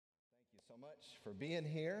so much for being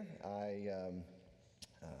here. I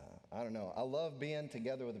don't know. I love being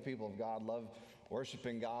together with the people of God, love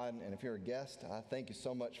worshiping God. And if you're a guest, I thank you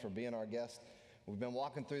so much for being our guest. We've been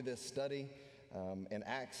walking through this study in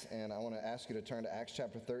Acts, and I want to ask you to turn to Acts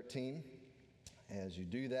chapter 13. As you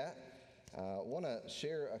do that, I want to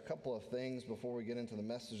share a couple of things before we get into the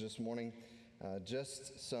message this morning.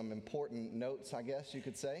 Just some important notes, I guess you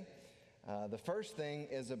could say. The first thing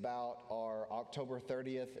is about our October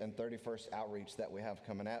 30th and 31st outreach that we have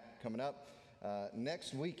coming up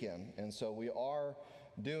next weekend. And so we are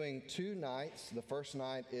doing 2 nights. The first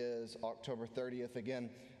night is October 30th.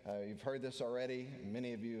 Again, you've heard this already.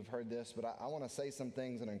 Many of you have heard this, but I want to say some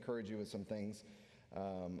things and encourage you with some things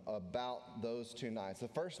about those 2 nights. The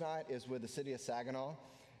first night is with the city of Saginaw,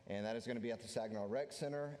 and that is going to be at the Saginaw Rec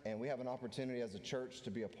Center. And we have an opportunity as a church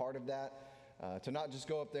to be a part of that. To not just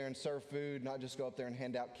go up there and serve food, not just go up there and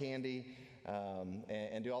hand out candy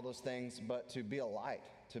and do all those things, but to be a light,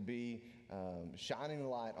 to be shining the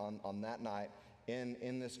light on that night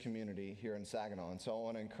in this community here in Saginaw. And so I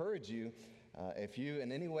want to encourage you, if you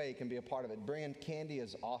in any way can be a part of it, bringing candy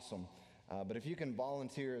is awesome. But if you can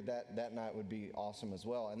volunteer, that night would be awesome as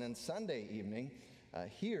well. And then Sunday evening,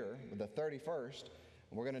 here, the 31st,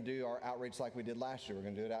 we're going to do our outreach like we did last year. We're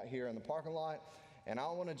going to do it out here in the parking lot. And I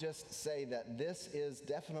want to just say that this is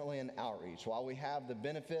definitely an outreach. While we have the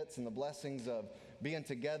benefits and the blessings of being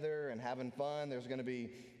together and having fun, there's going to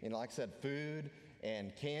be, like I said, food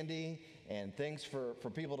and candy and things for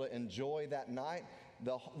people to enjoy that night.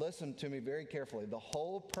 Listen to me very carefully. The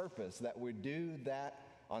whole purpose that we do that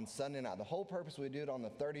on Sunday night, the whole purpose we do it on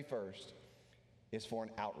the 31st is for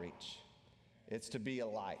an outreach. It's to be a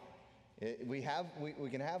light. We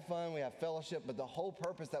can have fun, we have fellowship, but the whole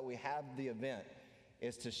purpose that we have the event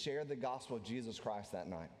is to share the gospel of Jesus Christ that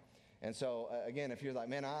night. And so, again, if you're like,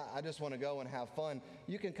 man, I just want to go and have fun,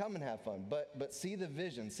 you can come and have fun. But see the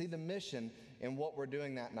vision, see the mission in what we're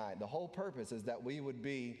doing that night. The whole purpose is that we would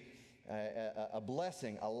be a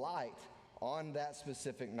blessing, a light on that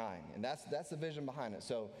specific night. And that's the vision behind it.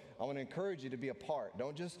 So I want to encourage you to be a part.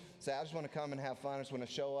 Don't just say, I just want to come and have fun, I just want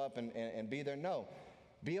to show up and be there. No,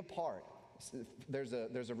 be a part. There's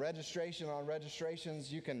a registration on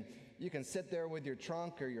registrations. You can sit there with your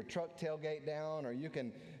trunk or your truck tailgate down, or you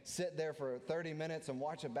can sit there for 30 minutes and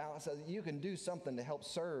watch a balance. You can do something to help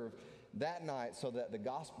serve that night so that the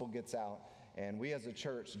gospel gets out, and we as a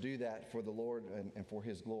church do that for the Lord and for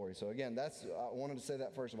His glory. So again, I wanted to say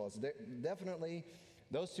that first of all. It's definitely,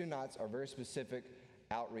 those 2 nights are very specific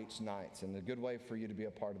outreach nights, and a good way for you to be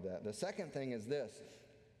a part of that. The second thing is this.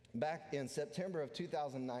 Back in September of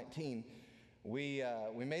 2019, we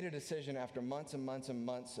made a decision after months and months and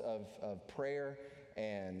months of prayer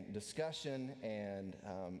and discussion and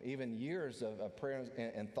even years of prayer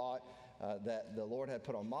and thought that the Lord had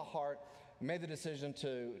put on my heart. We made the decision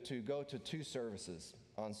to go to 2 services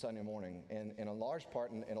on Sunday morning. And in a large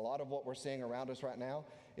part, and a lot of what we're seeing around us right now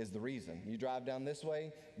is the reason. You drive down this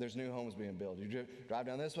way, there's new homes being built. You drive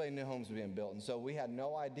down this way, new homes being built. And so we had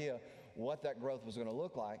no idea what that growth was going to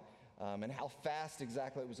look like. And how fast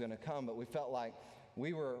exactly it was going to come, but we felt like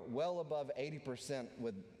we were well above 80%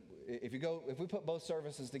 with, if we put both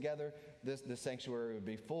services together, this sanctuary would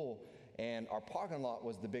be full, and our parking lot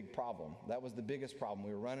was the big problem. That was the biggest problem.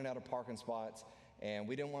 We were running out of parking spots, and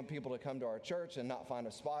we didn't want people to come to our church and not find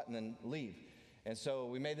a spot and then leave. And so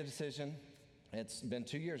we made the decision, it's been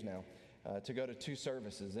 2 years now, to go to 2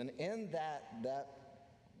 services. And in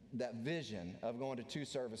that vision of going to 2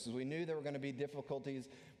 services, we knew there were going to be difficulties.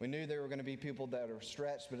 We knew there were going to be people that are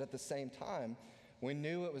stretched, but at the same time, we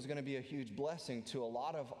knew it was going to be a huge blessing to a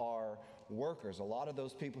lot of our workers, a lot of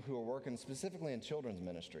those people who are working specifically in children's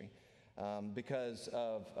ministry, because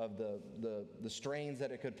of the strains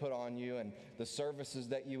that it could put on you and the services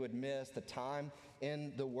that you would miss, the time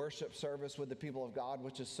in the worship service with the people of God,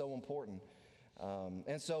 which is so important.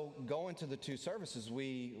 And so going to the 2 services,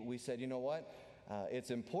 we said, you know what? It's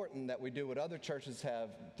important that we do what other churches have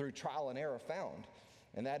through trial and error found,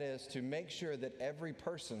 and that is to make sure that every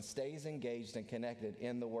person stays engaged and connected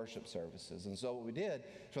in the worship services. And so what we did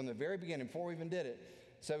from the very beginning, before we even did it,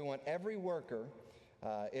 so we want every worker,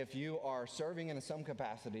 if you are serving in some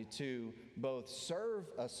capacity, to both serve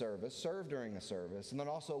during a service, and then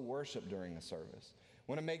also worship during a service.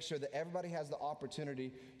 We want to make sure that everybody has the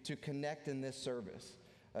opportunity to connect in this service.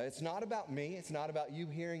 It's not about me. It's not about you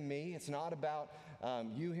hearing me. It's not about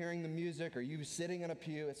you hearing the music or you sitting in a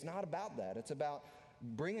pew. It's not about that. It's about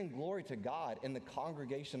bringing glory to God in the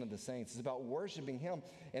congregation of the saints. It's about worshiping Him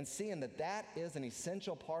and seeing that is an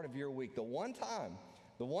essential part of your week. The one time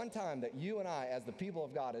that you and I, as the people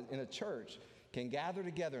of God in a church, can gather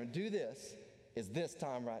together and do this is this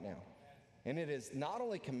time right now. And it is not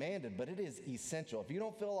only commanded, but it is essential. If you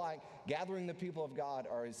don't feel like gathering the people of God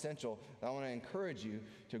are essential, I want to encourage you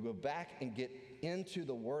to go back and get into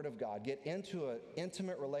the Word of God, get into an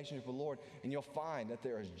intimate relationship with the Lord, and you'll find that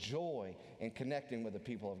there is joy in connecting with the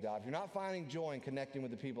people of God. If you're not finding joy in connecting with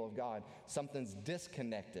the people of God, something's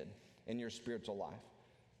disconnected in your spiritual life.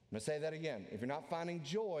 I'm going to say that again. If you're not finding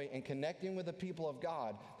joy in connecting with the people of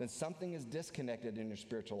God, then something is disconnected in your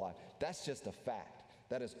spiritual life. That's just a fact.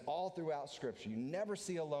 That is all throughout Scripture. You never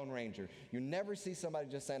see a Lone Ranger. You never see somebody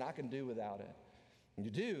just saying, I can do without it. And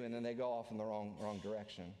you do, and then they go off in the wrong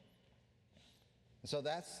direction. So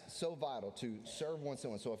that's so vital to serve one.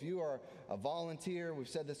 So if you are a volunteer, we've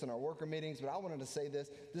said this in our worker meetings, but I wanted to say this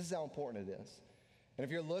is how important it is. And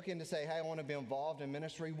if you're looking to say, hey, I want to be involved in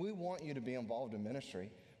ministry, we want you to be involved in ministry.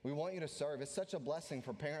 We want you to serve. It's such a blessing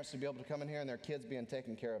for parents to be able to come in here and their kids being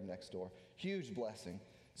taken care of next door. Huge blessing.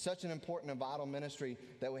 Such an important and vital ministry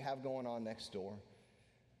that we have going on next door.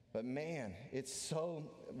 But man, it's so,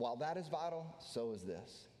 while that is vital, so is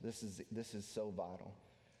this. This is so vital.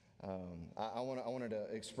 I wanted to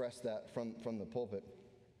express that from the pulpit,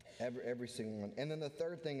 every single one. And then the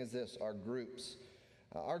third thing is this, our groups.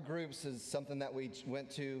 Our groups is something that we went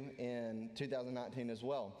to in 2019 as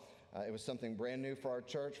well. It was something brand new for our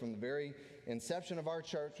church. From the very inception of our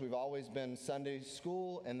church, we've always been Sunday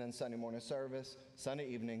school and then Sunday morning service, Sunday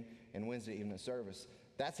evening, and Wednesday evening service.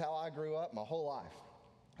 That's how I grew up my whole life.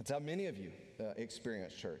 That's how many of you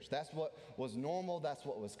experienced church. That's what was normal. That's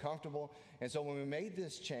what was comfortable. And so when we made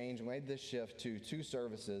this change, we made this shift to 2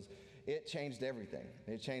 services, it changed everything.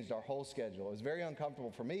 It changed our whole schedule. It was very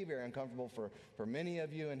uncomfortable for me, very uncomfortable for many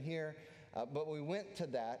of you in here. But we went to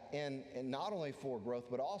that, and not only for growth,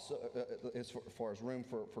 but also as far as room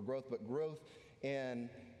for growth, but growth in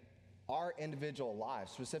our individual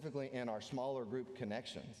lives, specifically in our smaller group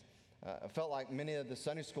connections. I felt like many of the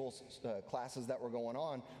Sunday school classes that were going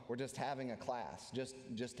on were just having a class,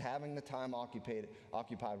 just having the time occupied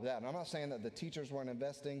with that. And I'm not saying that the teachers weren't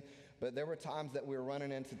investing, but there were times that we were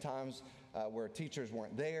running into times where teachers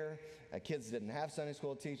weren't there, kids didn't have Sunday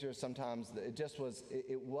school teachers. Sometimes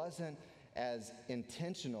it wasn't as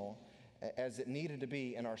intentional as it needed to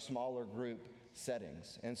be in our smaller group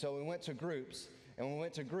settings. And so we went to groups, and we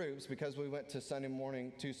went to groups because we went to Sunday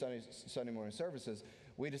morning services.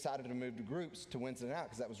 We decided to move to groups to Wednesday night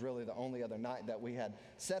because that was really the only other night that we had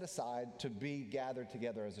set aside to be gathered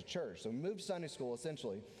together as a church. So we moved Sunday school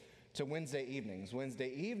essentially to Wednesday evenings.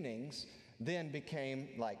 Wednesday evenings then became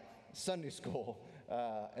like Sunday school.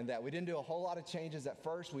 And that we didn't do a whole lot of changes at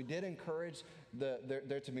first. We did encourage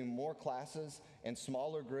there to be more classes and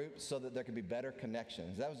smaller groups so that there could be better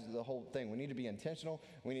connections. That was the whole thing. We need to be intentional.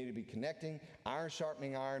 We need to be connecting, iron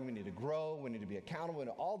sharpening iron. We need to grow. We need to be accountable, and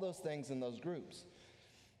all those things in those groups.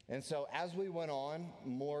 And so as we went on,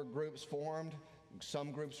 more groups formed.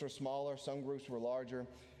 Some groups were smaller, some groups were larger.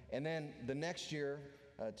 And then the next year,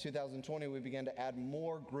 2020, we began to add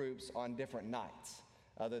more groups on different nights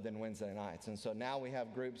other than Wednesday nights. And so now we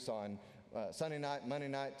have groups on Sunday night, Monday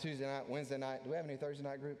night, Tuesday night, Wednesday night. Do we have any Thursday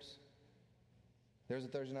night groups? There's a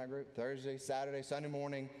Thursday night group. Thursday, Saturday, Sunday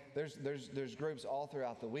morning. There's groups all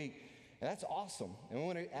throughout the week. And that's awesome. And we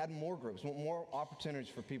want to add more groups, more opportunities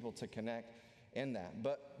for people to connect in that.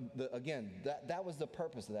 But again, that was the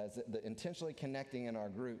purpose of that, is the intentionally connecting in our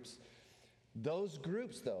groups. Those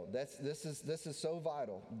groups, though, this is so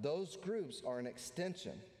vital. Those groups are an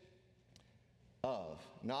extension of,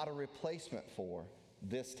 not a replacement for,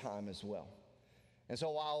 this time as well. And so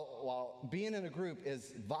while being in a group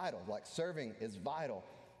is vital, like serving is vital,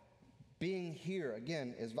 being here,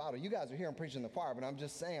 again, is vital. You guys are here and preaching the choir, but I'm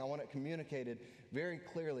just saying I want it communicated very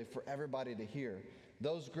clearly for everybody to hear.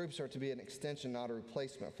 Those groups are to be an extension, not a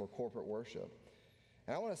replacement for corporate worship.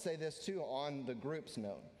 And I want to say this too on the groups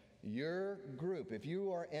note. Your group, if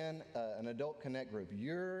you are in an Adult Connect group,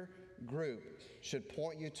 your group should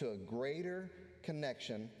point you to a greater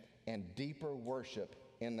connection and deeper worship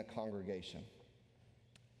in the congregation.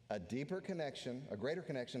 A deeper connection, a greater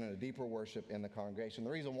connection, and a deeper worship in the congregation. The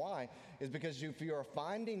reason why is because if you are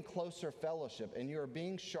finding closer fellowship and you are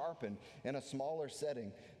being sharpened in a smaller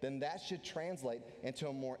setting, then that should translate into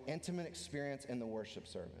a more intimate experience in the worship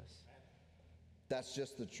service. That's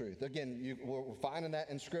just the truth. Again, we're finding that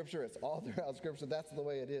in Scripture. It's all throughout Scripture. That's the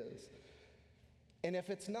way it is. And if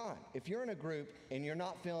it's not, if you're in a group and you're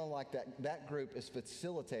not feeling like that group is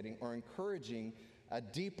facilitating or encouraging a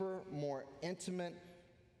deeper, more intimate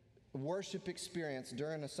worship experience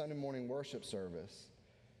during a Sunday morning worship service,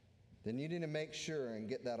 then you need to make sure and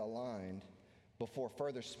get that aligned before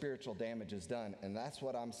further spiritual damage is done. And that's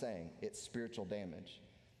what I'm saying. It's spiritual damage.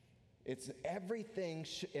 It's everything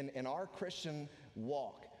in our Christian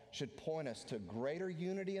walk. should point us to greater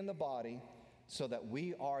unity in the body so that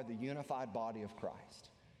we are the unified body of Christ.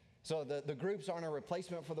 So the groups aren't a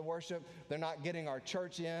replacement for the worship. They're not getting our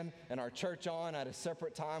church in and our church on at a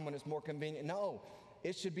separate time when it's more convenient. No,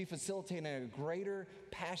 it should be facilitating a greater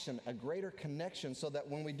passion, a greater connection so that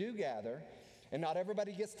when we do gather, and not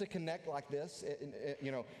everybody gets to connect like this.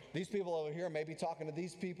 These people over here may be talking to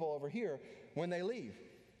these people over here when they leave.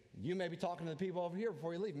 You may be talking to the people over here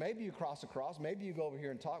before you leave. Maybe you cross across. Maybe you go over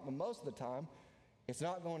here and talk. But most of the time, it's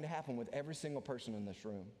not going to happen with every single person in this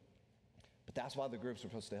room. But that's why the groups are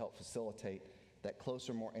supposed to help facilitate that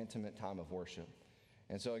closer, more intimate time of worship.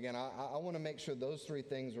 And so again, I want to make sure those three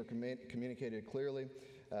things were communicated clearly.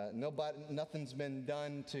 Nothing's been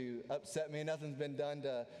done to upset me. Nothing's been done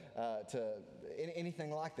to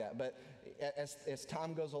anything like that. But as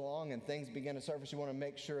time goes along and things begin to surface, you want to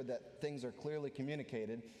make sure that things are clearly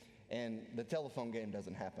communicated and the telephone game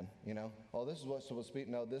doesn't happen. Oh, this is what's supposed to be.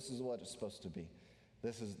 No, this is what it's supposed to be.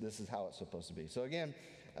 This is how it's supposed to be. So again,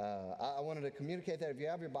 I wanted to communicate that. If you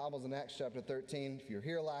have your Bibles in Acts chapter 13, if you're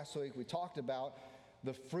here last week, we talked about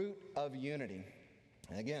the fruit of unity.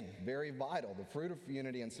 Again, very vital, the fruit of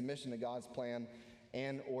unity and submission to God's plan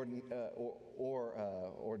and ordained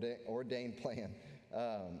plan.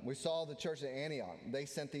 We saw the church at Antioch. They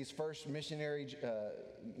sent these first missionaries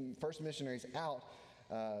out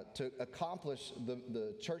to accomplish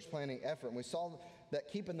the church planting effort. And we saw that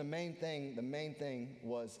keeping the main thing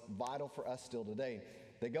was vital for us still today.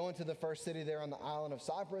 They go into the first city there on the island of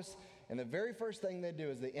Cyprus, and the very first thing they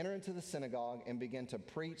do is they enter into the synagogue and begin to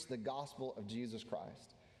preach the gospel of Jesus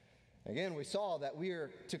Christ. Again, we saw that we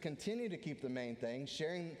are to continue to keep the main thing,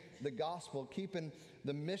 sharing the gospel, keeping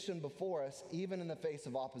the mission before us, even in the face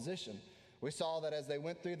of opposition. We saw that as they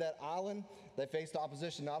went through that island, they faced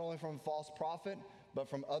opposition not only from a false prophet, but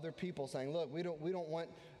from other people saying, look, we don't want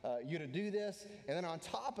you to do this. And then on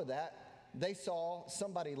top of that, they saw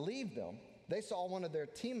somebody leave them. They saw one of their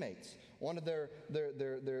teammates, one of their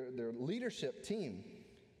leadership team,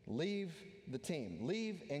 leave the team,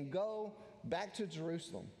 leave and go back to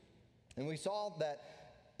Jerusalem. And we saw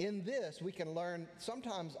that in this, we can learn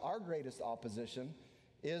sometimes our greatest opposition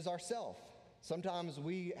is ourself. Sometimes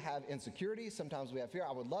we have insecurity. Sometimes we have fear.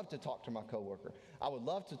 I would love to talk to my coworker. I would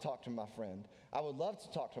love to talk to my friend. I would love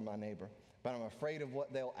to talk to my neighbor, but I'm afraid of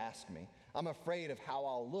what they'll ask me. I'm afraid of how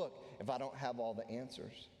I'll look if I don't have all the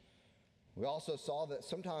answers. We also saw that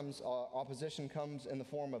sometimes opposition comes in the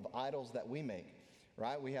form of idols that we make,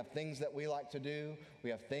 right? We have things that we like to do. We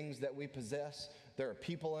have things that we possess. There are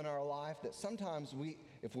people in our life that sometimes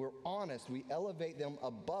if we're honest, we elevate them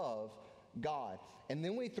above God. And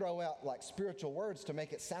then we throw out like spiritual words to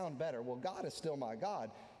make it sound better. Well, God is still my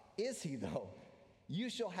God. Is he though? You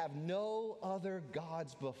shall have no other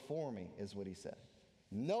gods before me, is what he said.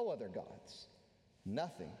 No other gods.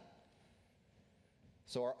 Nothing.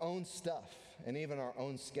 So our own stuff and even our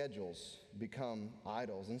own schedules become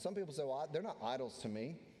idols. And some people say, well, they're not idols to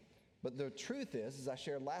me. But the truth is, as I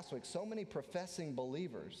shared last week, so many professing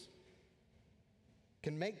believers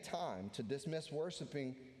can make time to dismiss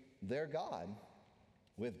worshiping their God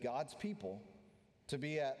with God's people to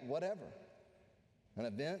be at whatever, an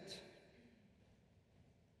event.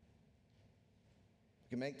 We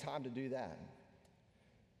can make time to do that.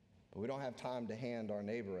 But we don't have time to hand our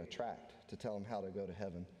neighbor a tract to tell him how to go to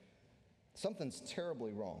heaven. Something's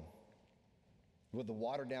terribly wrong with the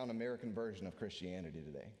watered-down American version of Christianity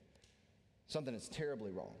today. Something is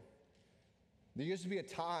terribly wrong. There used to be a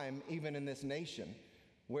time, even in this nation,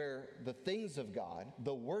 where the things of God,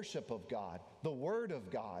 the worship of God, the Word of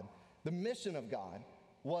God, the mission of God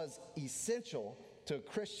was essential to a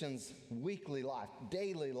Christian's weekly life,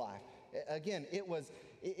 daily life. Again, it was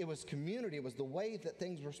community. It was the way that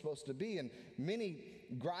things were supposed to be. And many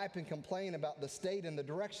gripe and complain about the state and the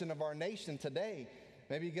direction of our nation today.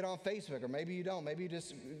 Maybe you get on Facebook, or maybe you don't. Maybe you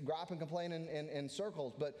just gripe and complain in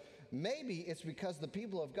circles. But maybe it's because the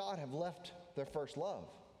people of God have left their first love.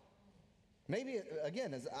 Maybe,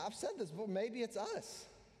 again, as I've said this before, maybe it's us.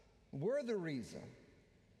 We're the reason.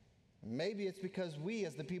 Maybe it's because we,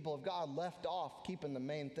 as the people of God, left off keeping the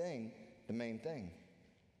main thing the main thing.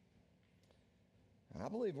 And I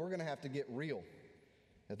believe we're going to have to get real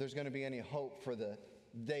if there's going to be any hope for the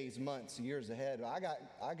days, months, years ahead.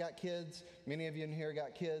 I got kids. Many of you in here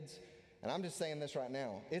got kids. And I'm just saying this right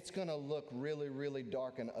now. It's going to look really, really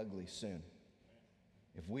dark and ugly soon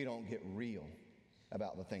if we don't get real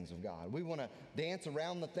about the things of God. We want to dance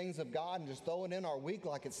around the things of God and just throw it in our week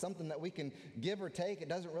like it's something that we can give or take. It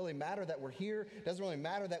doesn't really matter that we're here. It doesn't really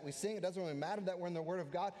matter that we sing. It doesn't really matter that we're in the Word of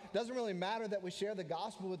God. It doesn't really matter that we share the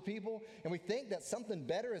gospel with people. And we think that something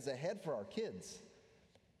better is ahead for our kids.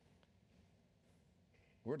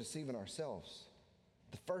 we're deceiving ourselves.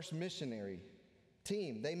 The first missionary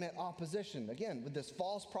team, they met opposition, again, with this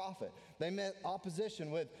false prophet. They met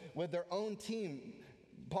opposition with their own team,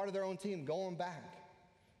 part of their own team going back.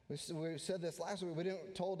 We said this last week. We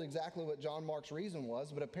didn't told exactly what John Mark's reason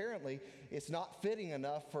was, but apparently it's not fitting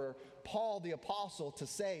enough for Paul the apostle to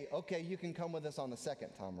say, okay, you can come with us on the second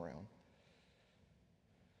time around.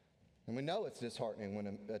 And we know it's disheartening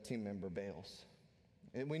when a team member bails.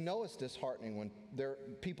 And we know it's disheartening when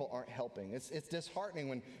people aren't helping. It's disheartening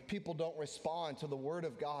when people don't respond to the Word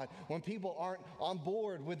of God, when people aren't on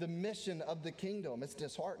board with the mission of the kingdom. It's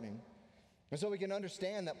disheartening. And so we can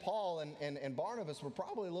understand that Paul and Barnabas were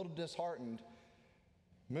probably a little disheartened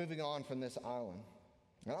moving on from this island.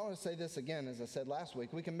 And I want to say this again, as I said last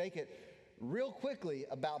week, we can make it real quickly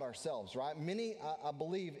about ourselves, right? Many, I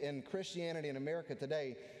believe, in Christianity in America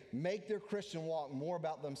today make their Christian walk more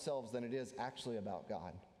about themselves than it is actually about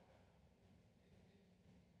God.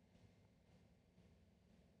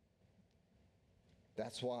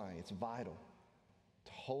 That's why it's vital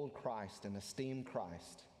to hold Christ and esteem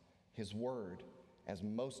Christ, His Word, as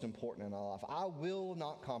most important in our life. I will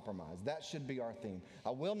not compromise. That should be our theme.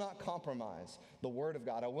 I will not compromise the Word of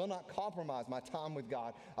God. I will not compromise my time with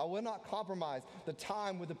God. I will not compromise the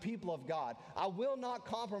time with the people of God. I will not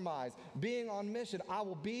compromise being on mission. I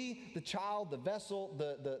will be the child, the vessel,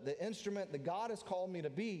 the instrument that God has called me to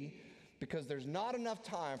be, because there's not enough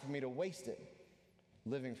time for me to waste it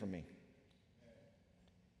living for me.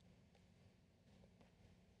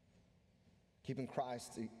 Keeping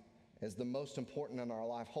Christ as the most important in our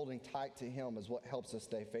life, holding tight to Him is what helps us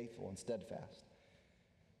stay faithful and steadfast.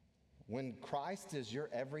 When Christ is your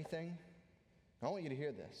everything, I want you to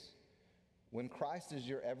hear this. When Christ is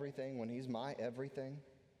your everything, when He's my everything,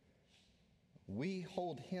 we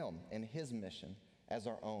hold Him and His mission as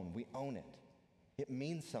our own. We own it. It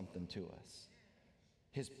means something to us.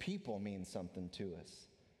 His people mean something to us.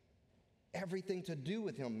 Everything to do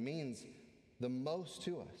with Him means the most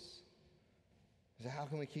to us. So how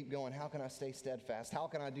can we keep going? How can I stay steadfast? How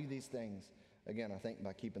can I do these things? Again, I think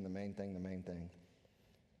by keeping the main thing the main thing.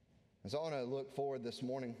 And so I want to look forward this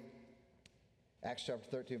morning. Acts chapter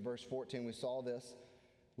 13, verse 14, we saw this.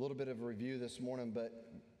 A little bit of a review this morning, but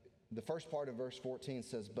the first part of verse 14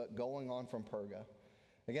 says, but going on from Perga.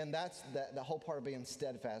 Again, that's the whole part of being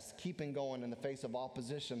steadfast, keeping going in the face of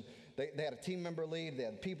opposition. They had a team member leave. They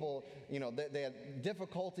had people, they had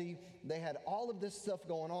difficulty. They had all of this stuff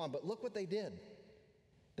going on, but look what they did.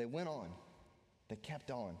 They went on. They kept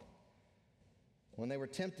on. When they were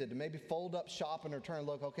tempted to maybe fold up shop and return,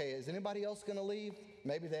 look, okay, is anybody else going to leave?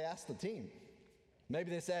 Maybe they asked the team. Maybe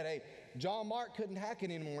they said, hey, John Mark couldn't hack it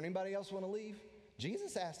anymore. Anybody else want to leave?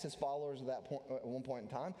 Jesus asked His followers at one point in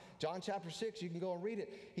time. John chapter 6, you can go and read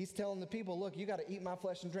it. He's telling the people, look, you got to eat my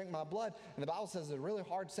flesh and drink my blood. And the Bible says it's a really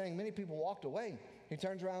hard saying. Many people walked away. He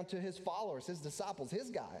turns around to His followers, His disciples, His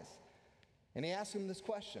guys. And He asked them this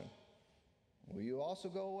question. Will you also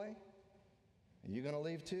go away? Are you going to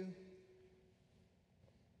leave too?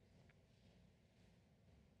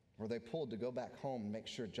 Were they pulled to go back home and make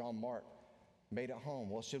sure John Mark made it home?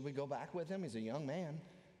 Well, should we go back with him? He's a young man.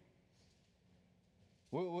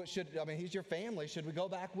 He's your family. Should we go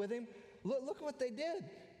back with him? Look what they did.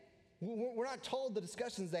 We're not told the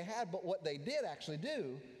discussions they had, but what they did actually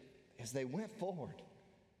do is they went forward.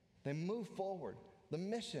 They moved forward. The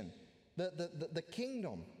mission, the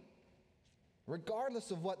kingdom.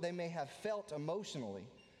 Regardless of what they may have felt emotionally,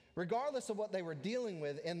 regardless of what they were dealing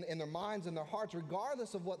with in their minds and their hearts,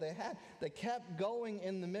 regardless of what they had, they kept going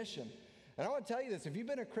in the mission. And I want to tell you this, if you've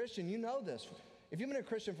been a Christian, you know this. If you've been a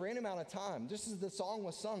Christian for any amount of time, just as the song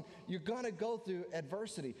was sung, you're going to go through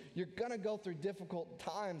adversity. You're going to go through difficult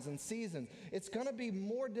times and seasons. It's going to be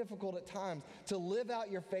more difficult at times to live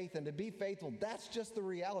out your faith and to be faithful. That's just the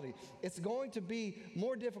reality. It's going to be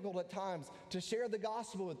more difficult at times to share the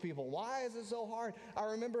gospel with people. Why is it so hard? I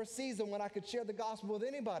remember a season when I could share the gospel with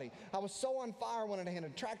anybody. I was so on fire, wanted to hand a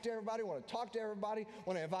tract to everybody, wanted to talk to everybody,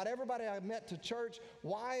 wanted to invite everybody I met to church.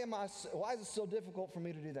 Why is it so difficult for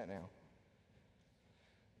me to do that now?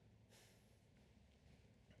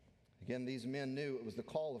 Again, these men knew it was the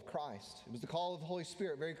call of Christ. It was the call of the Holy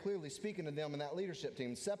Spirit very clearly speaking to them in that leadership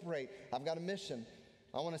team. Separate. I've got a mission.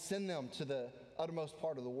 I want to send them to the uttermost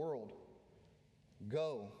part of the world.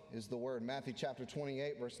 Go is the word. Matthew chapter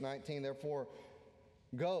 28, verse 19. Therefore,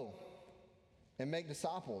 go and make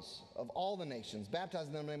disciples of all the nations,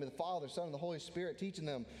 baptizing them in the name of the Father, Son, and the Holy Spirit, teaching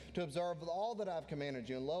them to observe all that I've commanded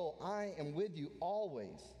you. And lo, I am with you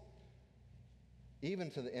always,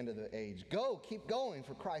 even to the end of the age. Go, keep going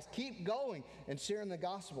for Christ. Keep going and sharing the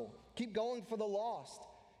gospel. Keep going for the lost.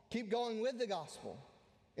 Keep going with the gospel.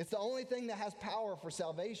 It's the only thing that has power for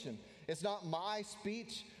salvation. It's not my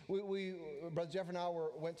speech. Brother Jeff and I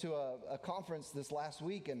went to a conference this last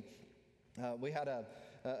week, and we had a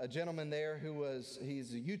gentleman there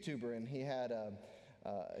he's a YouTuber, and he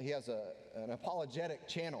has an apologetic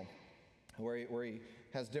channel where he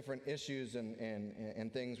has different issues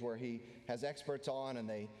and things where he has experts on, and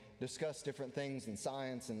they discuss different things in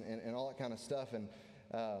science and all that kind of stuff. And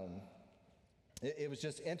it was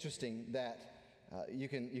just interesting that you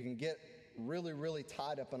can get really, really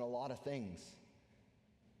tied up in a lot of things.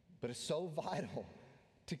 But it's so vital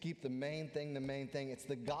to keep the main thing the main thing. It's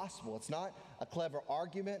the gospel. It's not a clever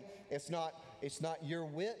argument. It's not your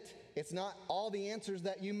wit. It's not all the answers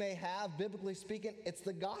that you may have, biblically speaking. It's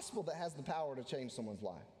the gospel that has the power to change someone's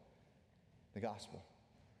life. The gospel.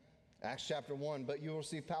 Acts chapter 1, but you will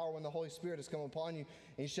receive power when the Holy Spirit has come upon you,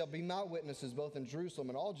 and you shall be my witnesses both in Jerusalem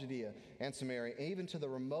and all Judea and Samaria, even to the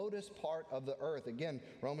remotest part of the earth. Again,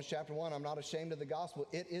 Romans chapter 1, I'm not ashamed of the gospel.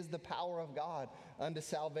 It is the power of God unto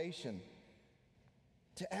salvation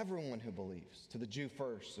to everyone who believes, to the Jew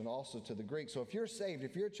first and also to the Greek. So if you're saved,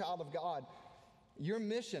 if you're a child of God, your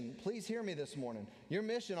mission, please hear me this morning, your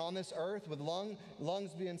mission on this earth with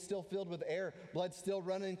lungs being still filled with air, blood still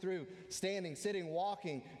running through, standing, sitting,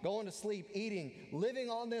 walking, going to sleep, eating, living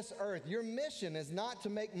on this earth, your mission is not to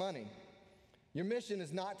make money. Your mission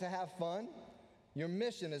is not to have fun. Your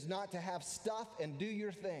mission is not to have stuff and do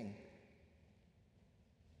your thing.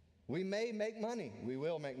 We may make money. We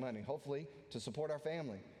will make money, hopefully, to support our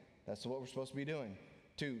family. That's what we're supposed to be doing.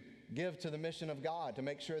 To give to the mission of God, to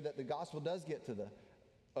make sure that the gospel does get to the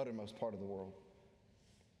uttermost part of the world.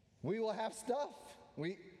 We will have stuff.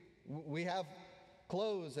 We have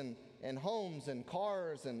clothes and homes and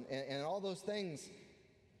cars and all those things.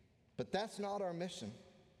 But that's not our mission.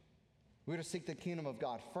 We're to seek the kingdom of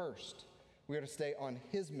God first. We are to stay on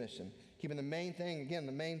His mission, keeping the main thing, again,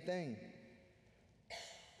 the main thing.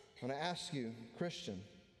 I want to ask you, Christian,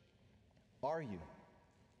 are you?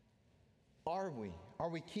 Are we? Are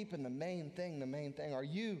we keeping the main thing the main thing? Are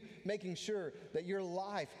you making sure that your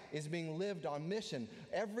life is being lived on mission?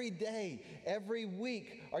 Every day, every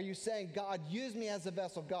week, are you saying, God, use me as a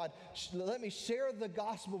vessel? God, let me share the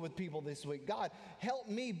gospel with people this week. God, help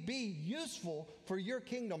me be useful for your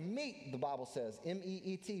kingdom. Meet, the Bible says,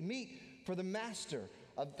 M-E-E-T, meet for the master,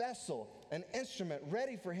 a vessel, an instrument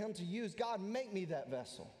ready for him to use. God, make me that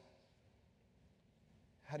vessel.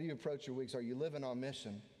 How do you approach your weeks? Are you living on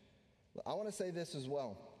mission? I want to say this as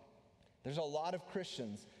well. There's a lot of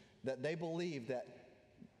Christians that they believe that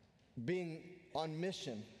being on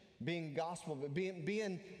mission, being gospel,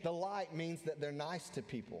 being the light means that they're nice to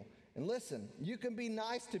people. And listen, you can be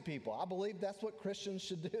nice to people. I believe that's what Christians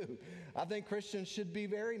should do. I think Christians should be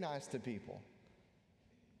very nice to people.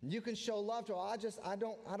 You can show love to. I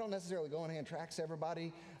don't necessarily go in and tracks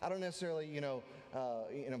everybody. I don't necessarily,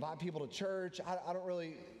 invite people to church.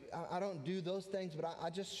 I don't do those things, but I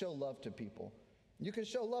just show love to people. You can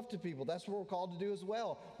show love to people. That's what we're called to do as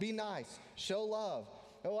well. Be nice. Show love.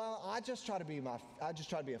 Well, I just try to be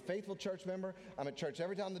a faithful church member. I'm at church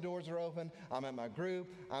every time the doors are open. I'm at my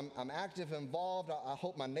group. I'm active, involved. I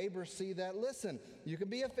hope my neighbors see that. Listen, you can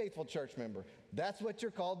be a faithful church member. That's what you're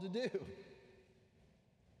called to do.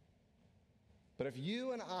 But if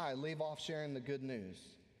you and I leave off sharing the good news,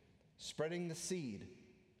 spreading the seed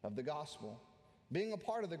of the gospel, being a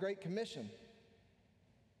part of the Great Commission,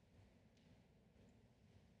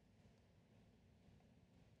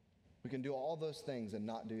 we can do all those things and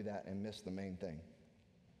not do that and miss the main thing.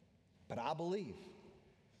 But I believe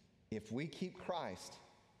if we keep Christ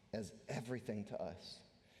as everything to us,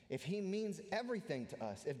 if He means everything to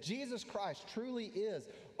us, if Jesus Christ truly is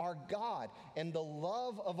our God and the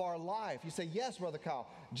love of our life, you say, yes, Brother Kyle,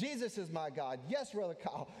 Jesus is my God. Yes, Brother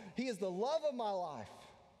Kyle, He is the love of my life.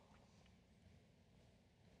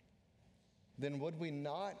 Then would we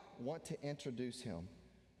not want to introduce Him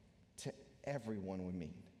to everyone we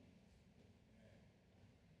meet?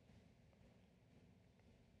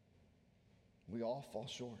 We all fall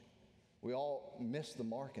short. We all miss the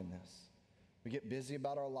mark in this. We get busy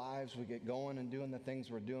about our lives. We get going and doing the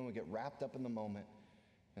things we're doing. We get wrapped up in the moment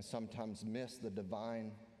and sometimes miss the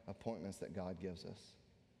divine appointments that God gives us.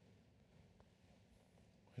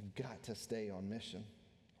 We've got to stay on mission.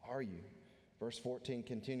 Are you? Verse 14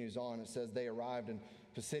 continues on. It says, they arrived in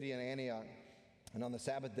Pisidian Antioch, and on the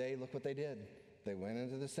Sabbath day, look what they did. They went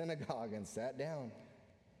into the synagogue and sat down.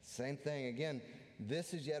 Same thing. Again,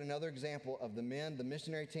 this is yet another example of the men, the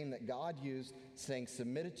missionary team that God used, staying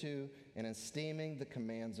submitted to and esteeming the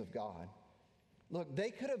commands of God. Look,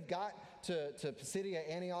 they could have got to Pisidia,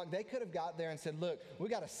 Antioch. They could have got there and said, look, we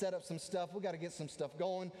got to set up some stuff. We got to get some stuff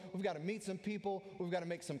going. We've got to meet some people. We've got to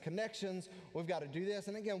make some connections. We've got to do this.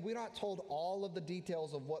 And again, we're not told all of the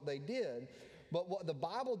details of what they did. But what the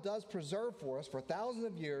Bible does preserve for us for thousands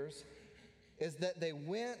of years is that they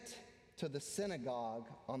went to the synagogue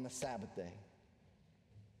on the Sabbath day.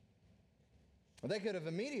 They could have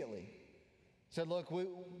immediately said, look,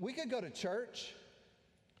 we could go to church,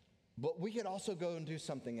 but we could also go and do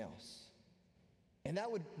something else. And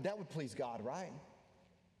that would please God, right?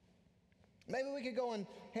 Maybe we could go and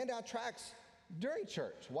hand out tracts during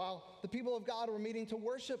church while the people of God were meeting to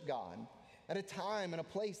worship God at a time and a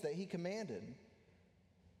place that He commanded.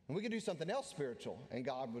 And we could do something else spiritual, and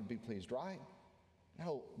God would be pleased, right?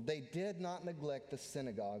 No, they did not neglect the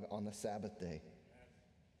synagogue on the Sabbath day.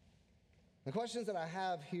 The questions that I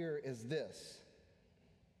have here is this.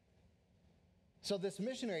 So this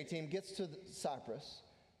missionary team gets to Cyprus.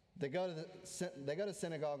 They go to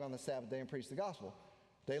synagogue on the Sabbath day and preach the gospel.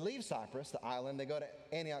 They leave Cyprus, the island. They go to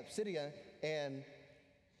Antioch, Pisidia, and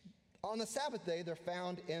on the Sabbath day, they're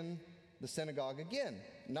found in the synagogue again,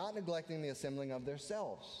 not neglecting the assembling of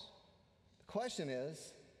themselves. The question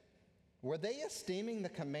is, were they esteeming the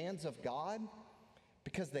commands of God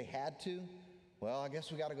because they had to? Well, I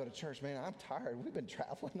guess we got to go to church. Man, I'm tired. We've been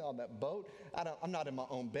traveling on that boat. I'm not in my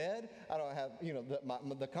own bed. I don't have,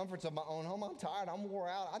 the comforts of my own home. I'm tired. I'm wore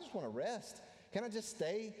out. I just want to rest. Can I just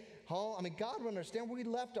stay home? I mean, God would understand. We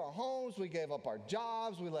left our homes. We gave up our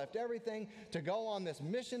jobs. We left everything to go on this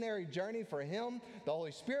missionary journey for Him. The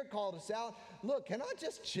Holy Spirit called us out. Look, can I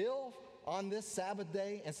just chill on this Sabbath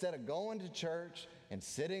day instead of going to church and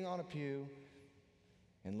sitting on a pew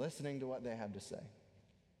and listening to what they have to say?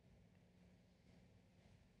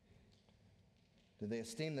 Did they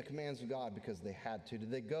esteem the commands of God because they had to?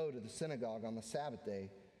 Did they go to the synagogue on the Sabbath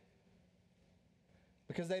day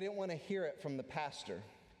because they didn't want to hear it from the pastor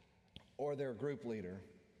or their group leader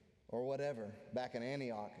or whatever back in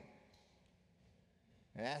Antioch,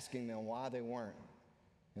 and asking them why they weren't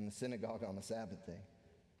in the synagogue on the Sabbath day?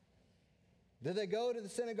 Did they go to the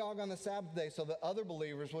synagogue on the Sabbath day so that other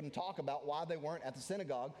believers wouldn't talk about why they weren't at the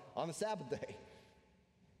synagogue on the Sabbath day?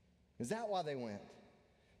 Is that why they went?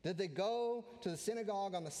 Did they go to the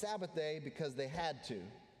synagogue on the Sabbath day because they had to?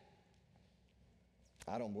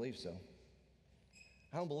 I don't believe so.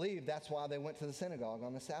 I don't believe that's why they went to the synagogue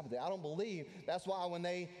on the Sabbath day. I don't believe that's why when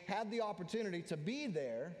they had the opportunity to be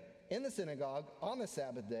there in the synagogue on the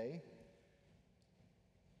Sabbath day,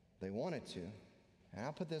 they wanted to. And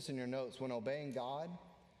I'll put this in your notes. When obeying God,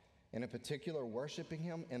 and in particular worshiping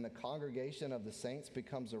Him in the congregation of the saints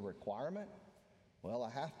becomes a requirement, well, I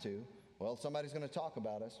have to. Well, somebody's going to talk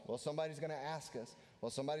about us. Well, somebody's going to ask us.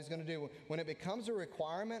 Well, somebody's going to do. When it becomes a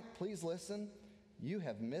requirement, please listen, you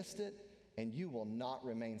have missed it and you will not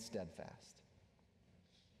remain steadfast.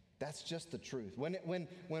 That's just the truth. When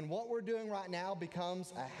what we're doing right now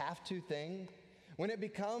becomes a have-to thing, when it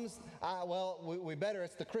becomes, we better,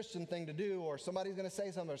 it's the Christian thing to do, or somebody's going to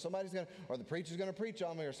say something, or the preacher's going to preach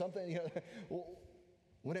on me or something.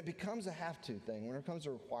 When it becomes a have-to thing, when it becomes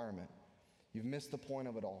a requirement, you've missed the point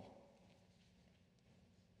of it all.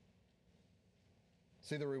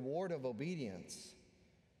 See, the reward of obedience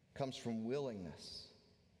comes from willingness.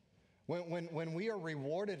 When we are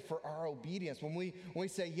rewarded for our obedience, when we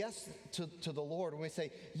say yes to the Lord, when we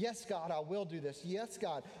say, yes, God, I will do this. Yes,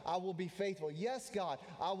 God, I will be faithful. Yes, God,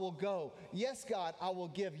 I will go. Yes, God, I will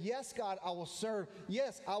give. Yes, God, I will serve.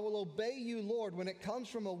 Yes, I will obey you, Lord. When it comes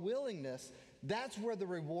from a willingness, that's where the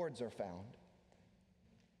rewards are found,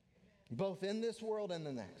 both in this world and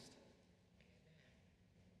the next.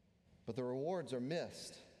 But the rewards are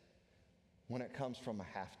missed when it comes from a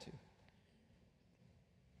have to.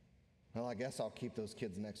 Well, I guess I'll keep those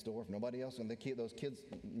kids next door. If nobody else, and they keep those kids,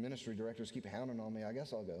 ministry directors keep hounding on me, I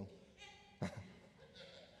guess I'll go.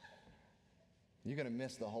 You're going to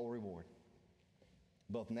miss the whole reward,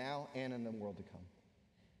 both now and in the world to come.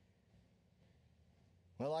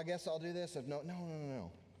 Well, I guess I'll do this. If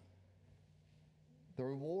no. The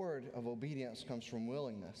reward of obedience comes from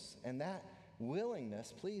willingness. And that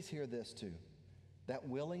willingness, please hear this too, that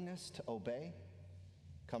willingness to obey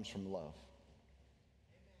comes from love.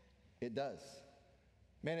 It does.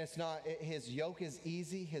 Man, it's not, His yoke is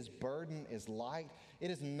easy, His burden is light. It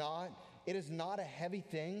is not it is not a heavy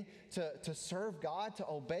thing to serve God, to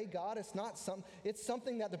obey God. It's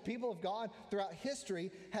something that the people of God throughout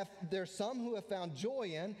history there's some who have found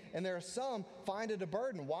joy in, and there are some find it a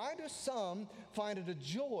burden. Why do some find it a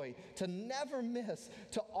joy to never miss,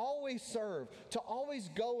 to always serve, to always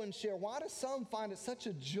go and share? Why do some find it such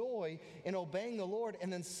a joy in obeying the Lord,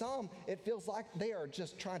 and then some, it feels like they are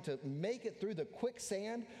just trying to make it through the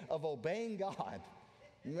quicksand of obeying God?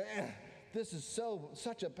 Man, this is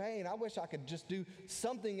such a pain. I wish I could just do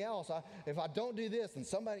something else. If I don't do this, then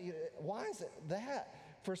why is it that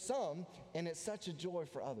for some, and it's such a joy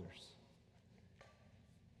for others?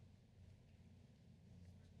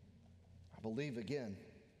 I believe, again,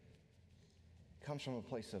 it comes from a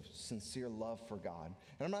place of sincere love for God.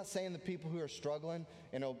 And I'm not saying the people who are struggling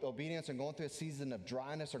in obedience and going through a season of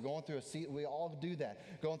dryness or going through we all do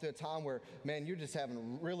that, going through a time where, man, you're just having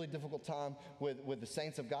a really difficult time with the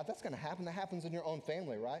saints of God. That's going to happen. That happens in your own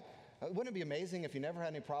family, right? Wouldn't it be amazing if you never had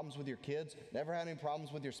any problems with your kids, never had any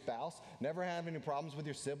problems with your spouse, never had any problems with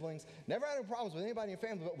your siblings, never had any problems with anybody in your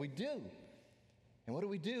family? But we do. And what do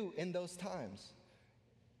we do in those times?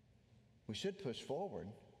 We should push forward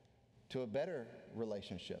to a better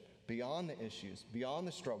relationship, beyond the issues, beyond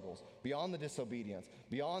the struggles, beyond the disobedience,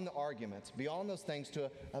 beyond the arguments, beyond those things, to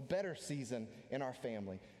a better season in our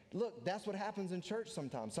family. Look, that's what happens in church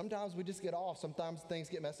sometimes. Sometimes we just get off. Sometimes things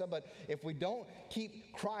get messed up. But if we don't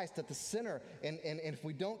keep Christ at the center, and if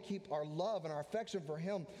we don't keep our love and our affection for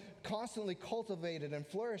Him constantly cultivated and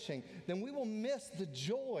flourishing, then we will miss the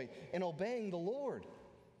joy in obeying the Lord.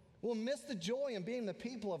 We'll miss the joy in being the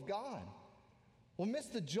people of God. We'll miss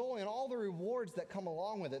the joy and all the rewards that come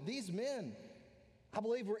along with it. These men, I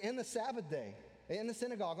believe, were in the Sabbath day, in the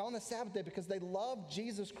synagogue on the Sabbath day, because they loved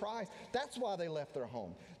Jesus Christ. That's why they left their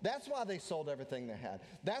home. That's why they sold everything they had.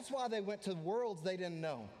 That's why they went to worlds they didn't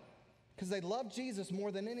know, because they loved Jesus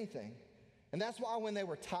more than anything. And that's why when they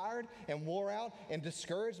were tired and wore out and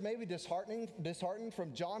discouraged, maybe disheartened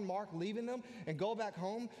from John Mark leaving them and go back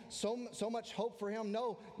home, so much hope for him.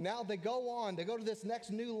 No, now they go on. They go to this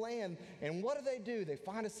next new land. And what do? They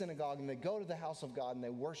find a synagogue and they go to the house of God and they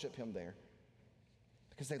worship Him there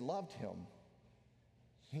because they loved Him.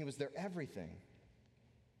 He was their everything.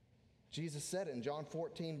 Jesus said it in John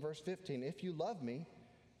 14, verse 15, "If you love me,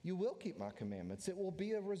 you will keep my commandments. It will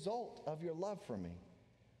be a result of your love for me."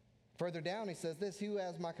 Further down, He says this, "He who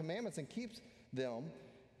has my commandments and keeps them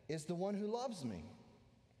is the one who loves me.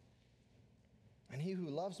 And he who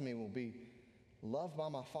loves me will be loved by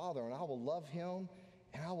my Father, and I will love him,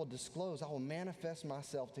 and I will manifest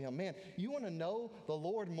myself to him." Man, you want to know the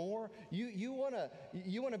Lord more? You want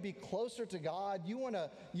to be closer to God? You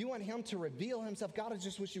want Him to reveal Himself? God, I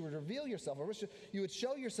just wish you would reveal yourself. I wish you would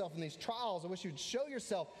show yourself in these trials. I wish you would show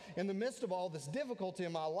yourself in the midst of all this difficulty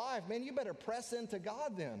in my life. Man, you better press into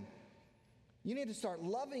God then. You need to start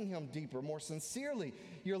loving Him deeper, more sincerely.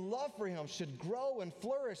 Your love for Him should grow and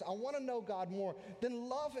flourish. I want to know God more. Then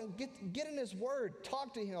love Him. Get in His Word.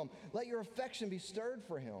 Talk to Him. Let your affection be stirred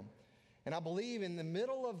for Him. And I believe in the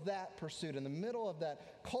middle of that pursuit, in the middle of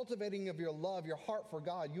that cultivating of your love, your heart for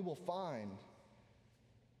God, you will find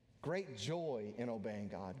great joy in obeying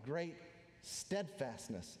God, great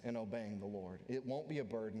steadfastness in obeying the Lord. It won't be a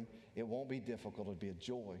burden. It won't be difficult. It'll be a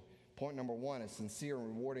joy. Point number one is sincere and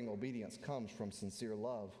rewarding obedience comes from sincere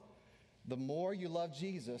love. The more you love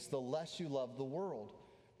Jesus, the less you love the world.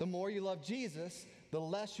 The more you love Jesus, the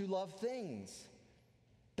less you love things.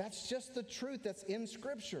 That's just the truth that's in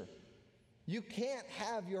Scripture. You can't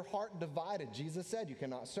have your heart divided. Jesus said you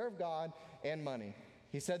cannot serve God and money.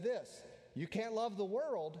 He said this, you can't love the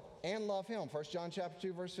world and love Him. 1 John chapter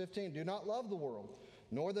 2, verse 15, "Do not love the world,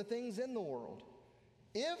 nor the things in the world.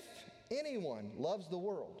 If anyone loves the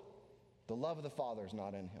world, the love of the Father is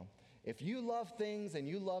not in him." If you love things and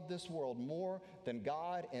you love this world more than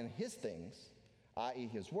God and His things, i.e.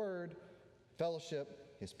 His Word,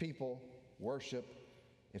 fellowship, His people, worship,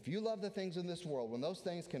 if you love the things in this world, when those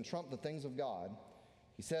things can trump the things of God,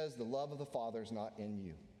 He says the love of the Father is not in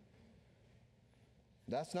you.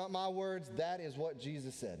 That's not my words. That is what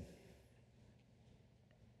Jesus said.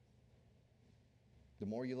 The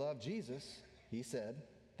more you love Jesus, He said,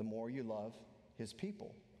 the more you love His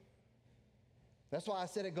people. That's why I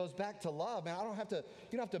said it goes back to love. Man, you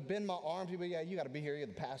don't have to bend my arms. People, yeah, you got to be here. You're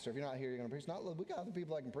the pastor. If you're not here, you're going to preach. No, we got other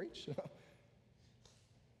people that can preach. You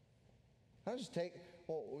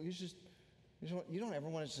don't ever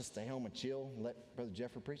want to just stay home and chill and let Brother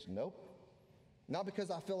Jeffrey preach? Nope. Not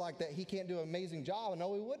because I feel like that he can't do an amazing job. I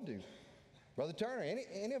know he would do. Brother Turner,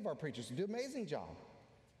 any of our preachers do an amazing job.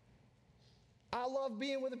 I love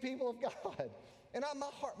being with the people of God. And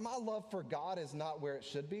my love for God is not where it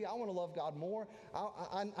should be. I want to love God more.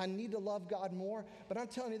 I need to love God more. But I'm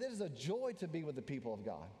telling you, this is a joy to be with the people of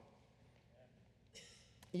God.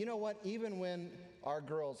 You know what? Even when our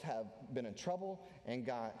girls have been in trouble and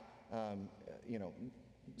got,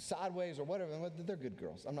 sideways or whatever, they're good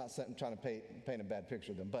girls. I'm not trying to paint a bad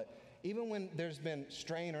picture of them. But even when there's been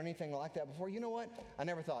strain or anything like that before, you know what? I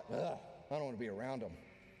never thought, ugh, I don't want to be around them.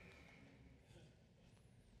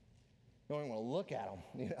 I don't even want to look at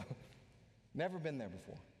them, Never been there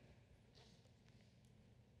before.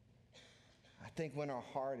 I think when our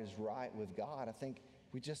heart is right with God, I think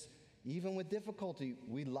we just, even with difficulty,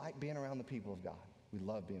 we like being around the people of God. We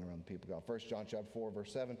love being around the people of God. 1 John chapter 4,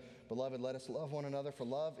 verse 7, Beloved, let us love one another, for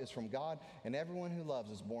love is from God, and everyone who loves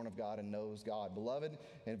is born of God and knows God. Beloved,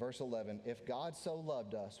 in verse 11, if God so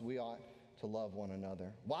loved us, we ought to love one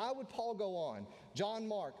another. Why would Paul go on? John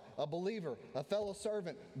Mark, a believer, a fellow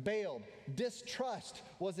servant, bailed. Distrust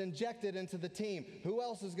was injected into the team. Who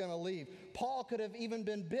else is going to leave? Paul could have even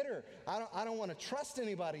been bitter. I don't want to trust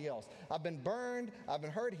anybody else. I've been burned. I've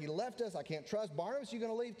been hurt. He left us. I can't trust. Barnabas, you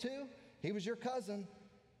going to leave too? He was your cousin.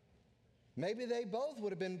 Maybe they both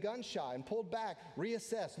would have been gun shy and pulled back,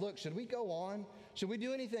 reassessed. Look, should we go on? Should we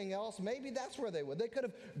do anything else? Maybe that's where they would. They could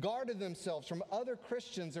have guarded themselves from other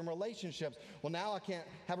Christians and relationships. Well, now I can't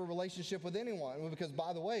have a relationship with anyone. Well, because,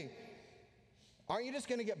 by the way, aren't you just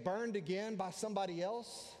going to get burned again by somebody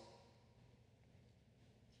else?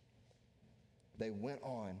 They went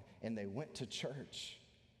on and they went to church.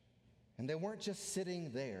 And they weren't just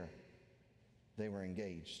sitting there. They were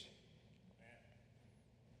engaged.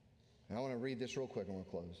 And I want to read this real quick and we'll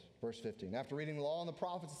close. Verse 15. After reading the law and the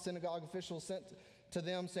prophets, the synagogue officials sent to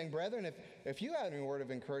them, saying, Brethren, if you have any word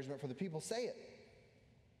of encouragement for the people, say it.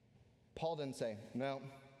 Paul didn't say, no,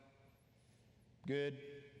 good.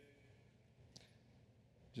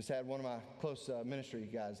 Just had one of my close ministry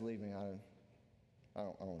guys leave me. I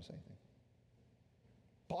don't want to say anything.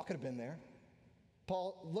 Paul could have been there.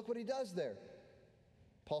 Paul, look what he does there.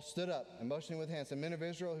 Paul stood up and motioning with hands, said, Men of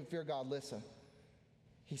Israel who fear God, listen.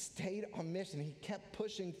 He stayed on mission. He kept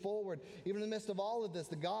pushing forward. Even in the midst of all of this,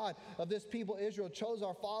 the God of this people, Israel, chose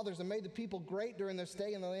our fathers and made the people great during their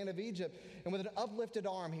stay in the land of Egypt. And with an uplifted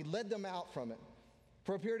arm, he led them out from it.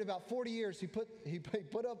 For a period of about 40 years, he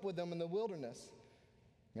put up with them in the wilderness.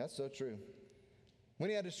 That's so true. When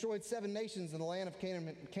he had destroyed 7 nations in the land of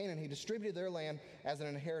Canaan, he distributed their land as an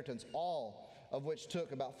inheritance, all of which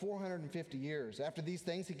took about 450 years. After these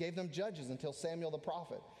things, he gave them judges until Samuel the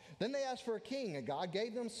prophet. Then they asked for a king, and God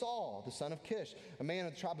gave them Saul, the son of Kish, a man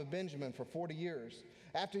of the tribe of Benjamin, for 40 years.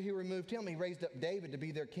 After he removed him, he raised up David to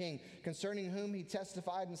be their king, concerning whom he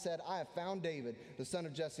testified and said, I have found David, the son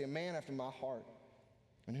of Jesse, a man after my heart,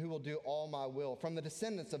 and who will do all my will. From the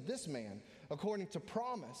descendants of this man, according to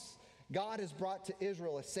promise, God has brought to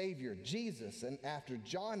Israel a Savior, Jesus, and after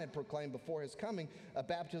John had proclaimed before his coming a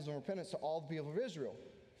baptism of repentance to all the people of Israel.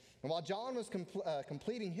 And while John was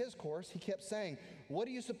completing his course, he kept saying, What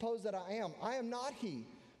do you suppose that I am? I am not he.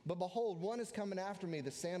 But behold, one is coming after me,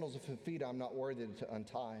 the sandals of whose feet I am not worthy to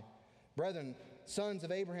untie. Brethren, sons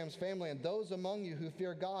of Abraham's family, and those among you who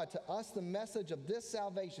fear God, to us the message of this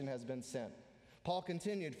salvation has been sent. Paul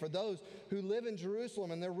continued, For those who live in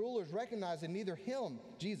Jerusalem and their rulers recognize that neither him,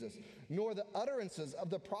 Jesus, nor the utterances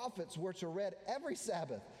of the prophets which are read every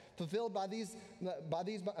Sabbath, fulfilled by these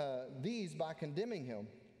by condemning him.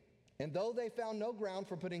 And though they found no ground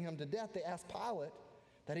for putting him to death, they asked Pilate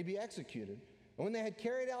that he be executed. And when they had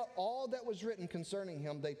carried out all that was written concerning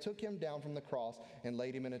him, they took him down from the cross and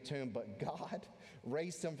laid him in a tomb. But God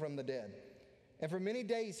raised him from the dead. And for many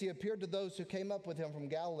days he appeared to those who came up with him from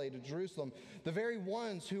Galilee to Jerusalem, the very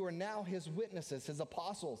ones who are now his witnesses, his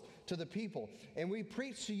apostles to the people. And we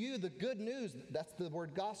preach to you the good news, that's the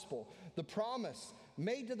word gospel, the promise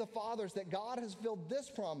made to the fathers, that God has fulfilled this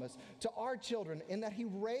promise to our children, in that he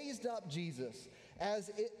raised up Jesus, as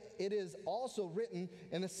it is also written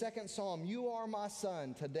in the 2nd Psalm, You are my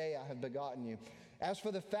son, today I have begotten you. As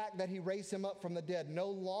for the fact that he raised him up from the dead, no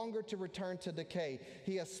longer to return to decay,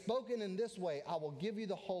 he has spoken in this way, I will give you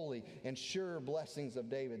the holy and sure blessings of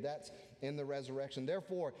David. That's in the resurrection.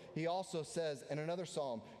 Therefore, he also says in another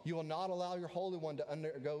psalm, You will not allow your Holy One to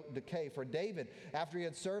undergo decay. For David, after he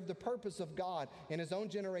had served the purpose of God in his own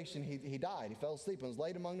generation, he died. He fell asleep and was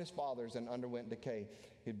laid among his fathers and underwent decay.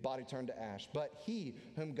 His body turned to ash. But he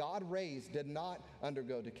whom God raised did not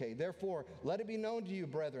undergo decay. Therefore, let it be known to you,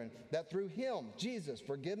 brethren, that through him, Jesus,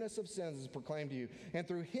 forgiveness of sins is proclaimed to you. And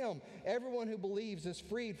through him, everyone who believes is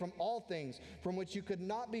freed from all things from which you could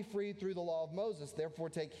not be freed through the law of Moses. Therefore,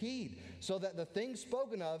 take heed, so that the things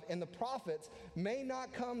spoken of in the prophets may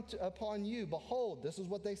not come upon you. Behold, this is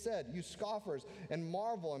what they said, you scoffers, and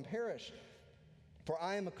marvel and perish. For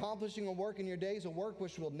I am accomplishing a work in your days, a work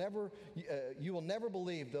which you will never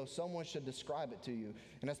believe, though someone should describe it to you.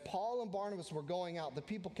 And as Paul and Barnabas were going out, the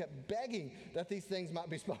people kept begging that these things might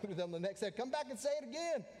be spoken to them the next day. Come back and say it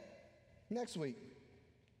again next week.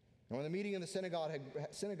 And when the meeting in the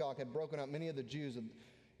synagogue had broken up, many of the Jews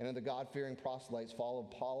and of the God-fearing proselytes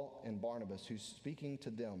followed Paul and Barnabas, who, speaking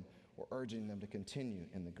to them, were urging them to continue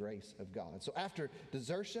in the grace of God. So after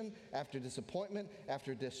desertion, after disappointment,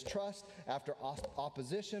 after distrust, after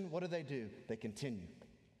opposition, what do? They continue.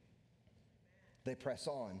 They press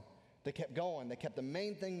on. They kept going. They kept the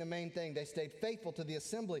main thing. They stayed faithful to the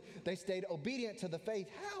assembly. They stayed obedient to the faith.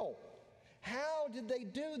 How? How did they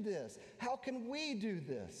do this? How can we do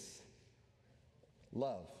this?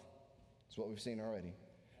 Love. That's what we've seen already.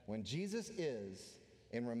 When Jesus is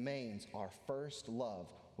and remains our first love,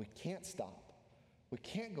 we can't stop. We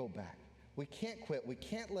can't go back. We can't quit. We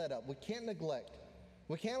can't let up. We can't neglect.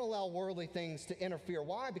 We can't allow worldly things to interfere.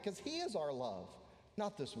 Why? Because he is our love,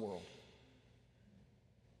 not this world.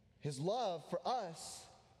 His love for us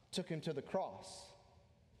took him to the cross.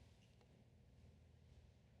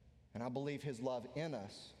 And I believe his love in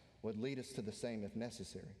us would lead us to the same if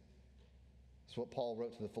necessary. That's what Paul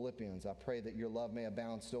wrote to the Philippians. I pray that your love may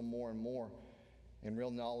abound still more and more in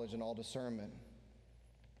real knowledge and all discernment.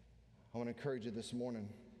 I want to encourage you this morning,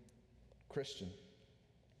 Christian,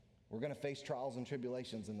 we're going to face trials and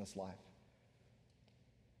tribulations in this life.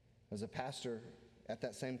 As a pastor at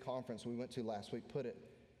that same conference we went to last week put it,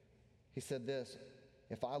 he said this,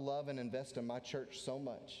 if I love and invest in my church so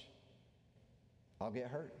much, I'll get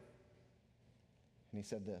hurt. And he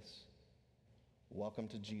said this, welcome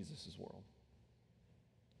to Jesus' world.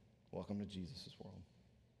 Welcome to Jesus' world.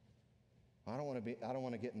 I don't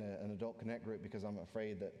want to get in an adult connect group because I'm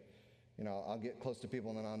afraid that, I'll get close to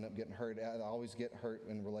people and then I'll end up getting hurt. I always get hurt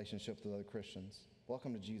in relationships with other Christians.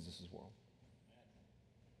 Welcome to Jesus' world.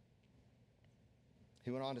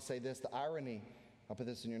 He went on to say this, the irony, I'll put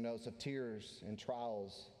this in your notes, of tears and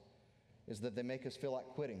trials is that they make us feel like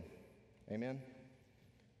quitting. Amen?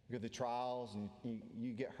 You go through trials and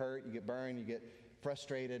you get hurt, you get burned, you get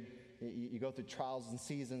frustrated, you go through trials and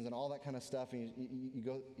seasons and all that kind of stuff, and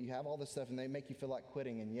you have all this stuff and they make you feel like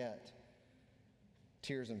quitting, and yet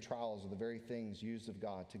tears and trials are the very things used of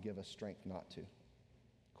God to give us strength not to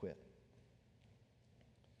quit.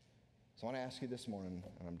 So I want to ask you this morning,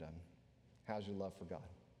 and I'm done. How's your love for God?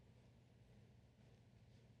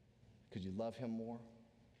 Could you love him more?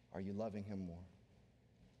 Are you loving him more?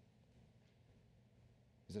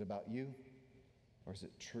 Is it about you, or is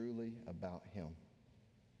it truly about him?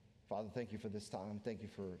 Father, thank you for this time. Thank you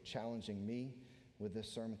for challenging me with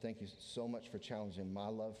this sermon. Thank you so much for challenging my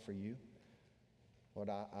love for you. Lord,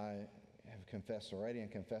 I have confessed already and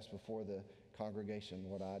confessed before the congregation,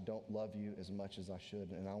 Lord, I don't love you as much as I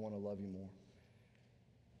should, and I want to love you more.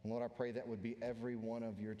 And Lord, I pray that would be every one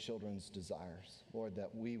of your children's desires. Lord,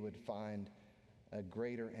 that we would find a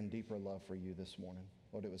greater and deeper love for you this morning.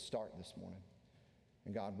 Lord, it would start this morning.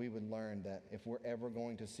 And God, we would learn that if we're ever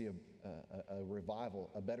going to see a revival,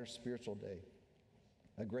 a better spiritual day,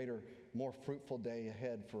 a greater, more fruitful day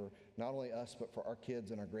ahead for not only us, but for our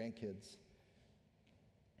kids and our grandkids,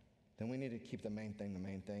 then we need to keep the main thing,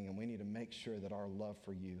 and we need to make sure that our love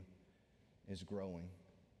for you is growing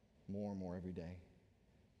more and more every day.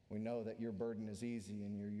 We know that your burden is easy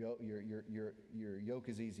and your yoke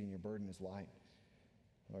is easy and your burden is light.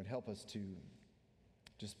 Lord, help us to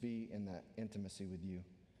just be in that intimacy with you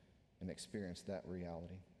and experience that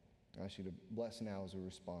reality. I ask you to bless now as we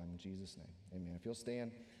respond in Jesus' name. Amen. If you'll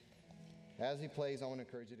stand as he plays, I want to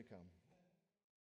encourage you to come.